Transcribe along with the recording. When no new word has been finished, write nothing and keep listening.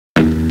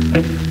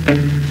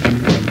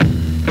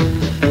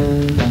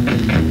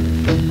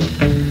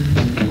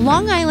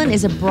Long Island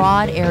is a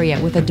broad area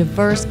with a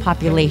diverse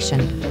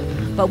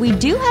population, but we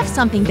do have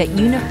something that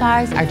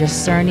unifies our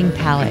discerning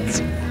palates: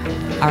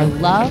 our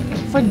love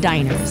for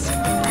diners.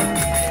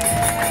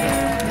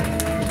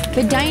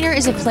 The diner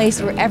is a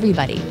place where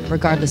everybody,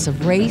 regardless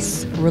of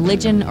race,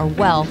 religion, or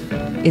wealth,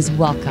 is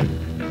welcome.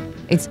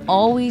 It's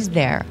always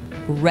there,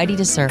 ready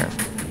to serve.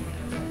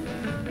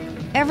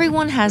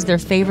 Everyone has their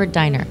favorite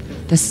diner,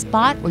 the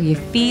spot where you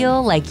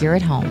feel like you're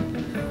at home.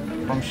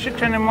 From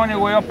 6 in the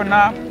morning we open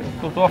up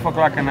to 12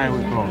 o'clock at night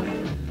we close.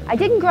 I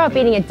didn't grow up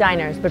eating at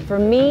diners, but for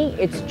me,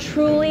 it's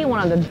truly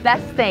one of the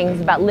best things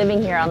about living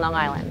here on Long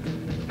Island.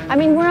 I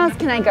mean, where else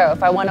can I go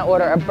if I want to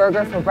order a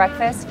burger for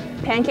breakfast,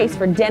 pancakes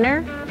for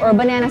dinner, or a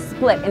banana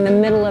split in the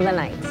middle of the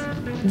night?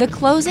 The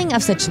closing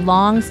of such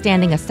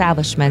long-standing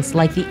establishments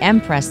like the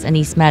Empress in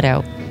East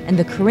Meadow and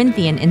the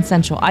Corinthian in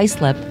Central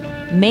Islip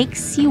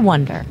makes you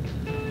wonder,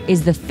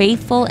 is the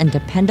faithful and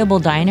dependable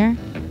diner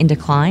in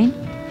decline?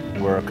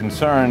 We're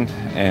concerned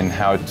in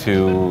how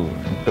to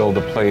build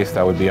a place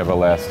that would be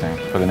everlasting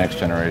for the next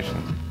generation.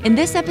 In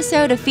this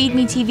episode of Feed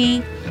Me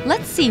TV,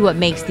 let's see what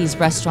makes these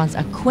restaurants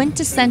a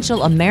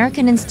quintessential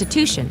American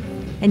institution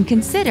and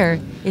consider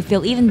if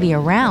they'll even be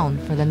around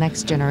for the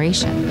next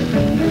generation.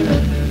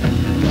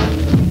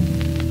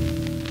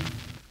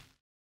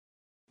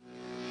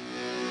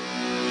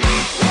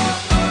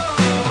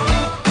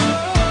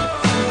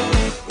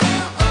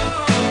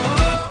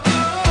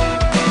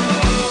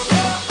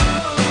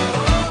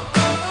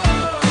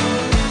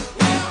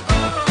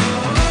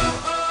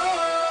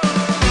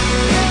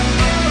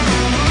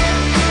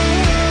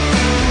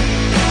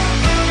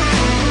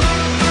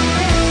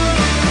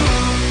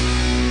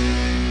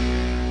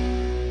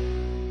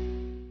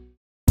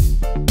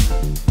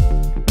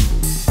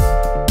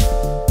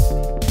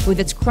 With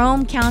its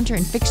chrome counter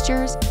and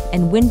fixtures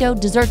and window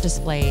dessert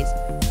displays,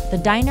 the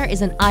diner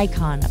is an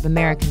icon of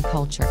American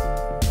culture.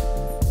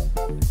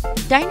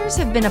 Diners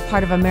have been a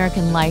part of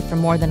American life for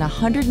more than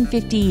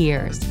 150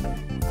 years.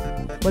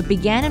 What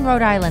began in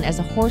Rhode Island as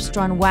a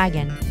horse-drawn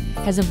wagon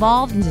has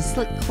evolved into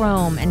slick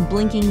chrome and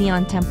blinking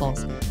neon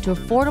temples to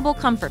affordable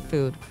comfort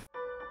food.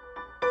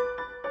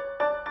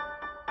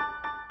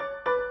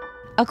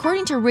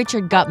 According to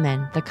Richard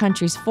Gutman, the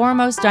country's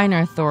foremost diner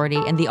authority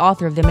and the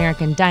author of The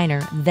American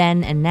Diner,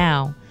 Then and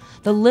Now,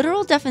 the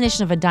literal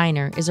definition of a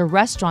diner is a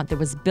restaurant that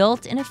was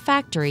built in a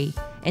factory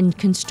and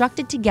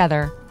constructed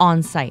together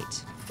on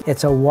site.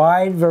 It's a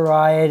wide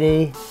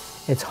variety,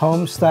 it's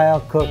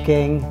home-style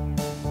cooking,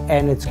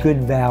 and it's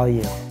good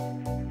value.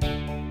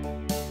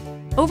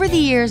 Over the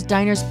years,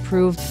 diners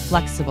proved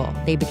flexible.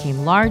 They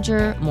became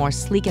larger, more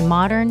sleek and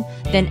modern,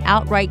 then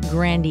outright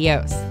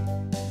grandiose.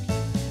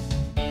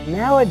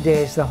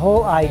 Nowadays, the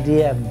whole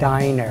idea of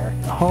diner,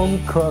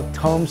 home-cooked,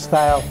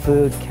 home-style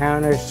food,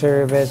 counter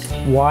service,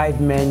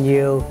 wide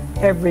menu,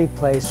 every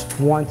place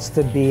wants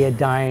to be a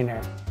diner.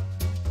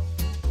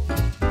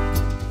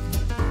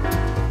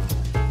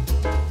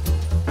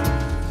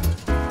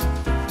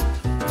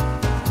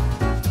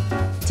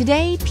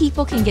 Today,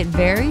 people can get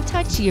very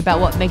touchy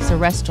about what makes a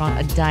restaurant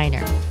a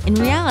diner. In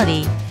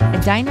reality,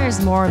 a diner is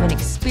more of an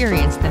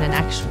experience than an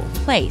actual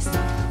place.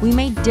 We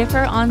may differ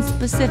on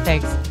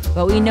specifics,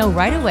 but we know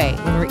right away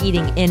when we're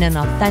eating in an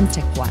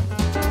authentic one.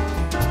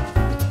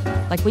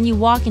 Like when you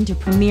walk into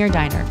Premier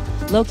Diner,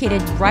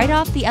 located right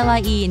off the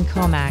LIE in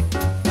Commack,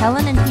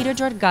 Helen and Peter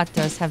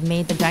Georgatos have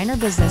made the diner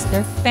business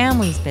their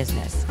family's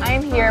business. I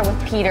am here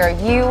with Peter.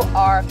 You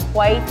are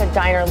quite the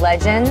diner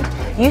legend.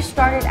 You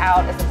started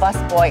out as a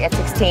busboy at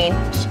 16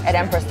 at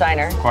Empress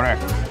Diner.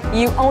 Correct.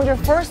 You owned your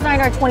first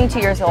diner at 22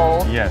 years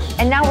old. Yes.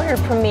 And now we're here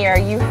at Premier.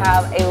 You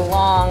have a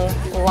long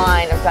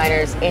line of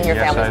diners in your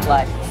family's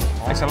blood.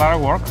 It's a lot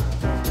of work,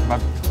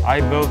 but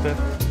I built it,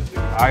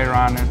 I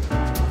ran it,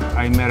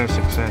 I made a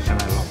success,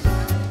 and I love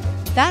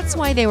it. That's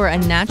why they were a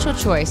natural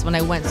choice when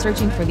I went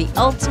searching for the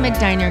ultimate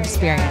diner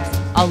experience,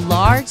 a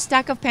large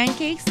stack of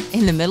pancakes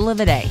in the middle of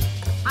the day.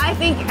 I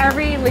think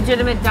every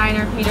legitimate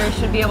diner, Peter,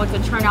 should be able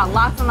to turn out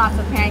lots and lots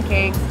of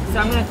pancakes. So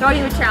I'm going to throw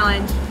you a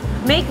challenge.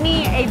 Make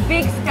me a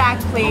big stack,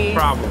 please. No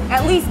problem.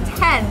 At least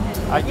 10.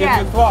 I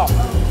give you 12.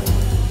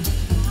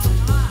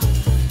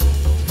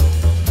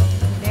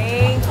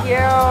 Thank you.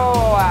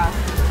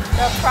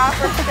 The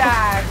proper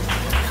stack.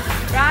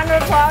 Round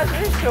of applause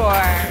for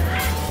sure.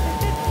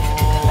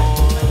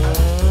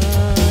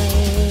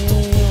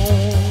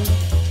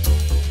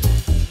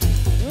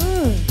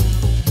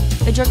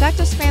 The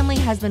Georgatos family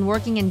has been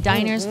working in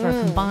diners for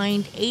a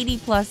combined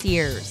 80-plus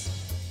years.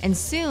 And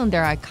soon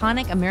their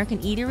iconic American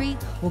eatery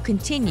will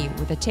continue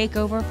with a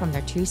takeover from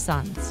their two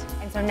sons.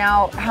 And so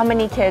now, how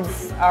many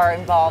kids are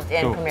involved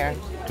in Premier?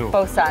 Two.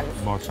 Both sons?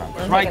 Both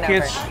sons. My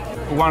kids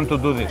want to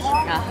do this.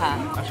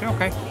 Uh-huh. I say,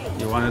 okay,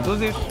 you want to do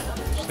this?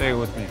 Stay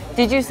with me.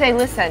 Did you say,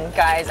 listen,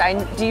 guys,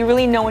 do you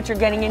really know what you're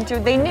getting into?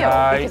 They knew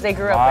because they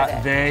grew up with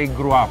it. They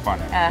grew up on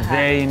it.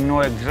 They know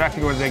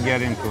exactly what they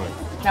get into it.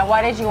 Now,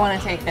 why did you want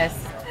to take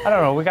this? I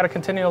don't know, we got to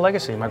continue a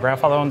legacy. My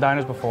grandfather owned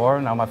diners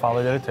before, now my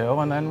father did it too,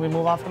 and then we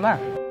move on from there.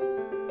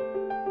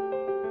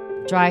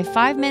 Drive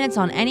 5 minutes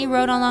on any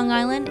road on Long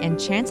Island and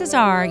chances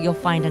are you'll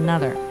find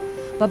another.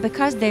 But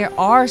because there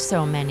are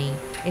so many,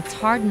 it's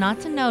hard not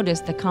to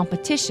notice the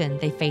competition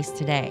they face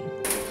today.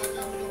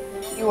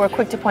 You were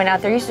quick to point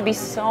out there used to be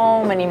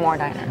so many more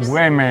diners.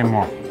 Way many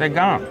more. They're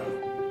gone.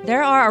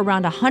 There are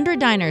around 100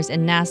 diners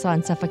in Nassau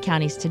and Suffolk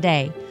counties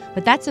today,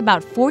 but that's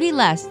about 40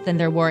 less than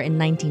there were in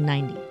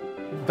 1990.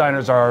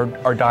 Diners are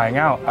dying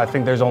out. I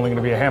think there's only going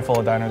to be a handful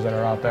of diners that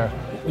are out there.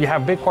 You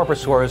have big corporate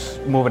stores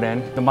moving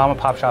in. The mom and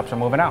pop shops are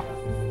moving out.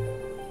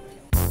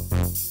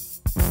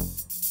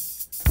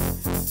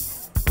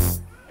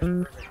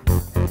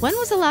 When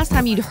was the last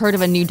time you'd heard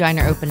of a new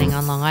diner opening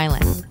on Long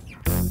Island?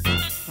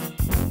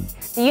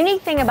 The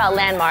unique thing about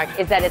Landmark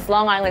is that it's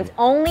Long Island's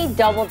only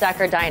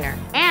double-decker diner,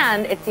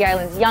 and it's the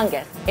island's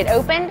youngest. It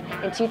opened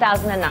in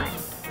 2009.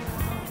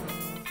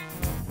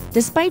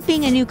 Despite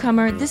being a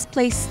newcomer, this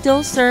place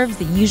still serves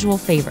the usual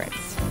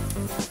favorites.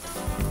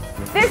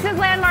 This is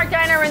Landmark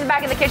Diner. We're in the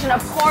back of the kitchen.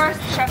 Of course,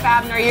 Chef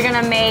Abner, you're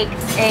gonna make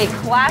a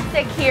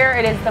classic here.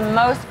 It is the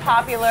most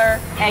popular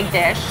egg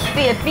dish,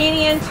 the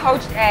Athenian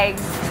poached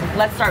eggs.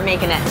 Let's start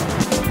making it.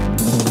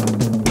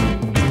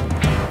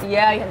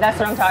 Yeah, that's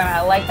what I'm talking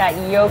about. I like that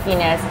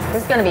yolkiness.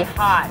 This is gonna be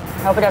hot.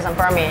 I hope it doesn't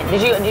burn me.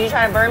 Did you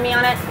try to burn me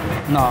on it?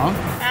 No,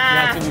 you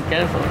have to be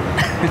careful.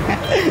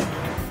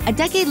 A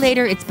decade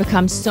later, it's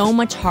become so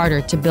much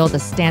harder to build a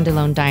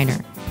standalone diner.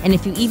 And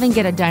if you even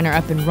get a diner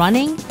up and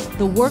running,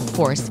 the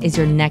workforce is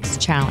your next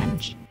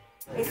challenge.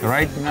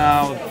 Right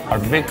now, our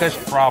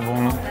biggest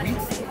problem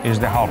is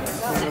the help.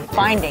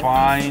 Finding.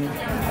 Find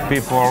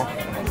people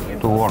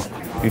to work.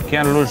 You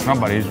can't lose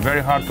nobody. It's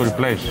very hard to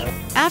replace.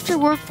 After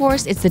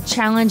workforce, it's the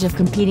challenge of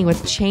competing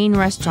with chain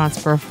restaurants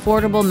for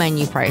affordable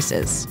menu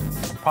prices.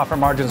 Profit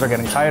margins are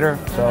getting tighter,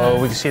 so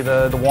we can see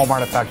the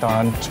Walmart effect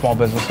on small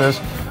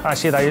businesses. I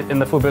see that in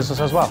the food business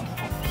as well.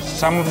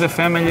 Some of the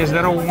families,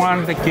 they don't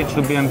want the kids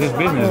to be in this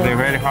business. They're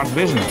very hard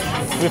business.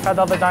 We've had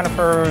the other diner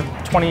for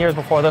 20 years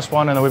before this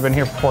one, and then we've been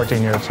here for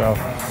 14 years, so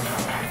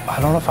I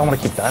don't know if I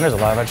want to keep diners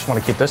alive. I just want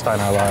to keep this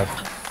diner alive.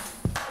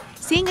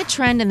 Seeing a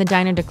trend in the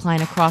diner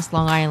decline across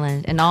Long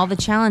Island and all the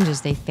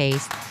challenges they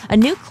face, a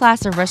new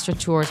class of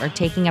restaurateurs are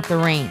taking up the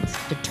reins,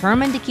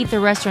 determined to keep the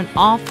restaurant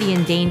off the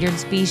endangered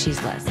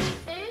species list.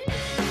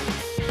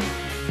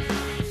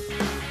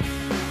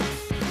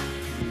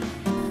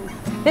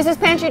 This is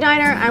Pantry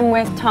Diner. I'm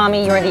with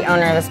Tommy. You're the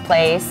owner of this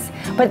place.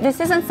 But this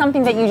isn't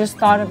something that you just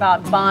thought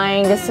about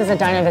buying. This is a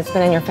diner that's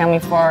been in your family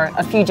for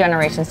a few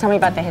generations. Tell me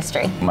about the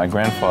history. My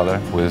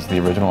grandfather was the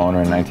original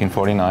owner in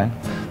 1949.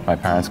 My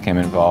parents came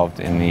involved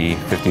in the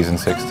 50s and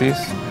 60s.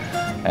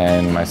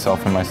 And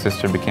myself and my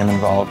sister became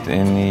involved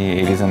in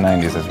the 80s and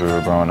 90s as we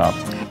were growing up.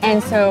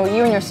 And so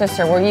you and your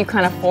sister, were you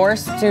kind of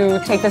forced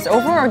to take this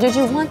over, or did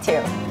you want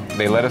to?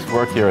 They let us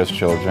work here as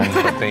children,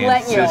 but they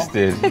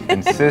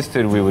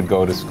insisted we would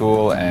go to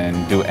school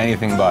and do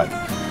anything but.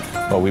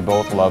 But we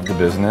both loved the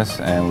business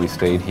and we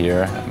stayed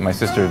here. My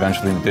sister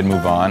eventually did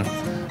move on,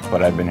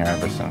 but I've been here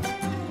ever since.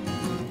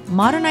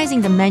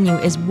 Modernizing the menu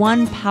is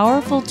one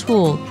powerful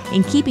tool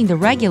in keeping the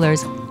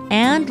regulars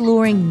and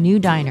luring new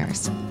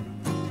diners.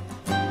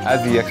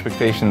 As the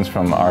expectations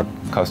from our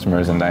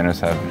customers and diners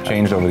have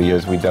changed over the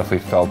years, we definitely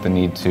felt the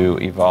need to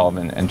evolve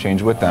and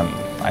change with them.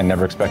 I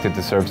never expected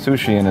to serve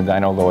sushi in a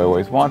diner, although I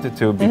always wanted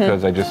to,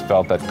 because I just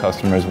felt that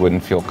customers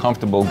wouldn't feel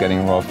comfortable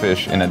getting raw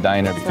fish in a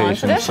diner.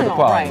 Non-traditional,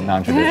 right.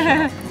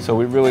 Non-traditional. So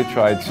we really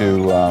tried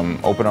to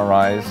open our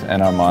eyes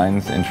and our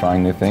minds in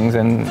trying new things,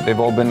 and they've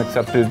all been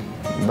accepted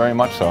very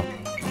much so.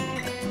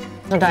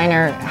 The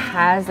diner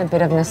has a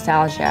bit of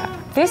nostalgia.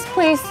 This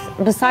place,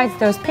 besides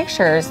those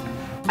pictures,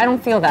 I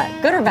don't feel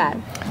that. Good or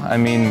bad? I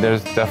mean,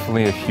 there's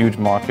definitely a huge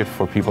market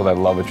for people that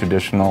love a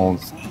traditional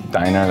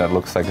diner that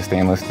looks like a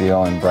stainless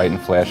steel and bright and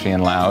flashy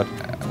and loud.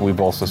 We've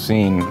also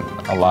seen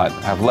a lot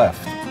have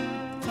left.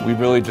 We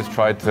really just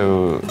tried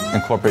to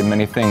incorporate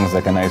many things,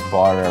 like a nice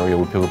bar area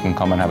where people can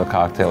come and have a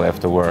cocktail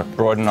after work,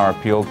 broaden our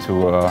appeal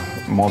to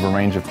more of a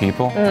range of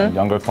people,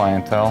 younger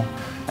clientele,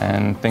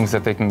 and things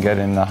that they can get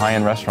in a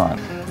high-end restaurant.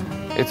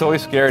 It's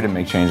always scary to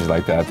make changes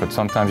like that, but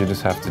sometimes you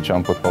just have to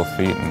jump with both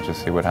feet and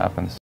just see what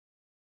happens.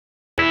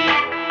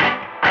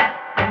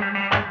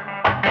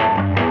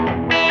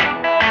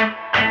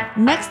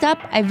 Next up,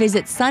 I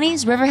visit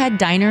Sonny's Riverhead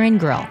Diner and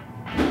Grill.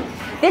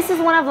 This is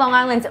one of Long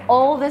Island's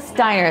oldest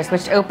diners,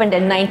 which opened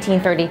in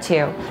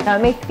 1932. Now,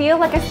 it may feel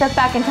like a step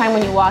back in time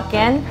when you walk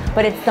in,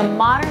 but it's the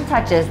modern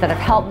touches that have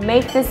helped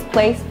make this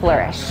place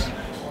flourish.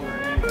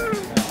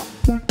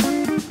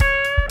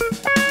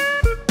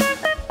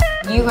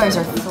 You guys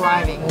are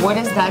thriving. What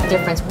is that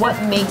difference? What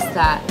makes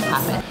that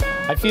happen?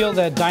 I feel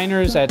that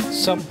diners at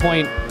some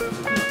point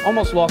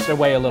almost lost their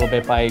way a little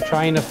bit by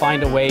trying to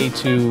find a way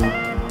to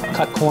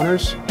cut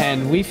corners,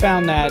 and we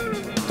found that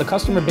the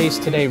customer base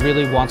today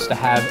really wants to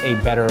have a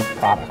better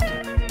product.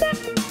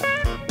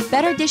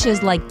 Better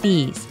dishes like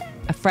these,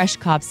 a fresh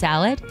Cobb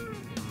salad,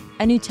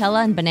 a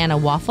Nutella and banana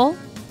waffle,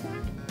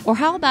 or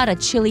how about a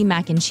chili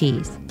mac and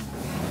cheese?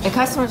 The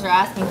customers are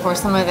asking for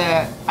some of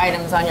the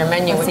items on your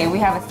menu. Let's see, we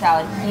have a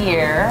salad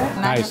here.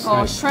 Magical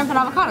nice. shrimp and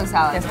avocado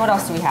salad. Yes, what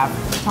else do we have?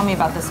 Tell me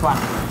about this one.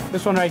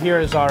 This one right here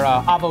is our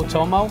Avo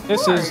Tomo.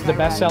 This is the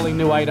best-selling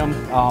new item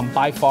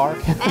by far.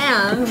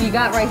 And you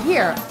got right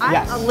here.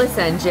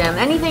 Listen, Jim,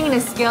 anything in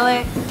a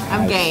skillet,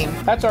 I'm game.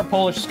 That's our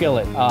Polish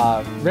skillet.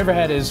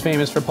 Riverhead is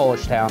famous for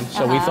Polish Town,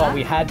 so we thought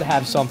we had to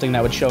have something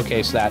that would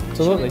showcase that.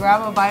 Absolutely. Should we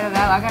grab a bite of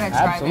that? I gotta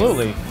try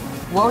Absolutely. this.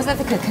 What was that,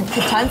 the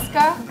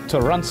Katunska?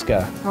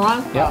 Turunska.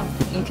 Turunska. Yeah.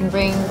 You can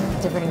bring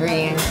different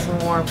ingredients,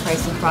 more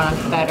pricey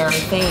product, better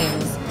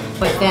things,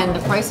 but then the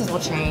prices will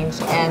change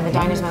and the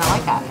diners may not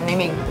like that and they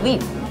may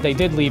leave. They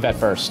did leave at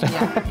first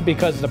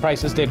because the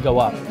prices did go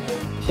up.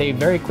 They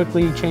very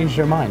quickly changed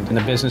their mind and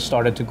the business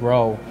started to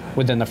grow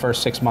within the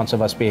first 6 months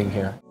of us being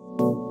here.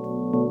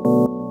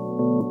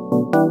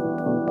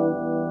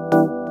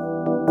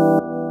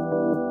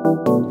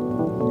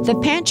 The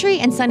Pantry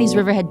and Sonny's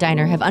Riverhead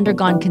Diner have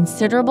undergone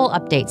considerable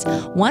updates.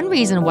 One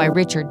reason why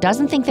Richard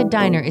doesn't think the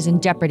diner is in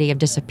jeopardy of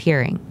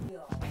disappearing.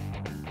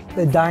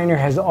 The diner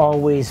has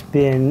always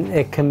been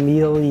a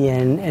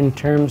chameleon in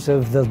terms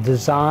of the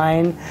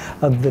design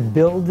of the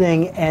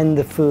building and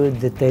the food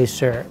that they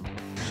serve.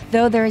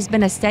 Though there has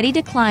been a steady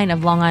decline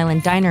of Long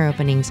Island diner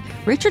openings,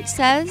 Richard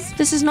says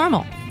this is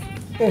normal.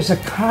 There's a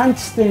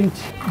constant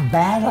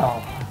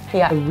battle.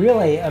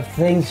 Really, of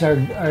things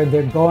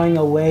they're going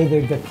away,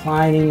 they're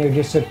declining, they're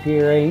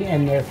disappearing,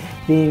 and they're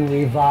being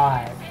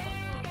revived.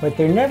 But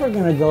they're never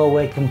going to go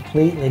away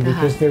completely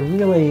because they're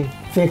really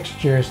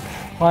fixtures,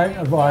 part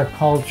of our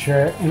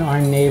culture and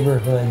our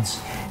neighborhoods,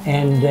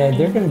 and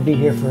they're going to be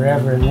here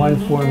forever in one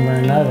form or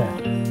another.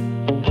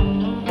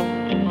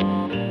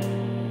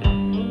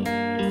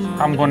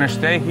 I'm going to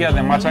stay here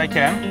the much I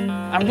can.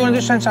 I'm doing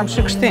this since I'm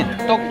 16.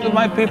 Talk to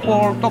my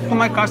people, talk to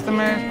my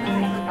customers.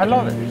 I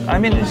love it. I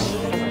mean,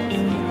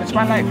 it's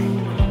my life.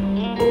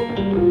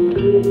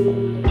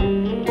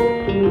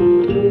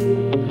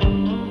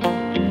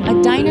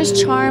 A diner's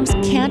charms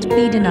can't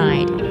be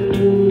denied.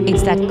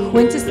 It's that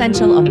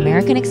quintessential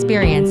American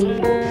experience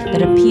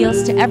that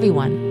appeals to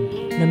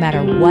everyone, no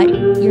matter what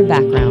your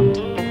background.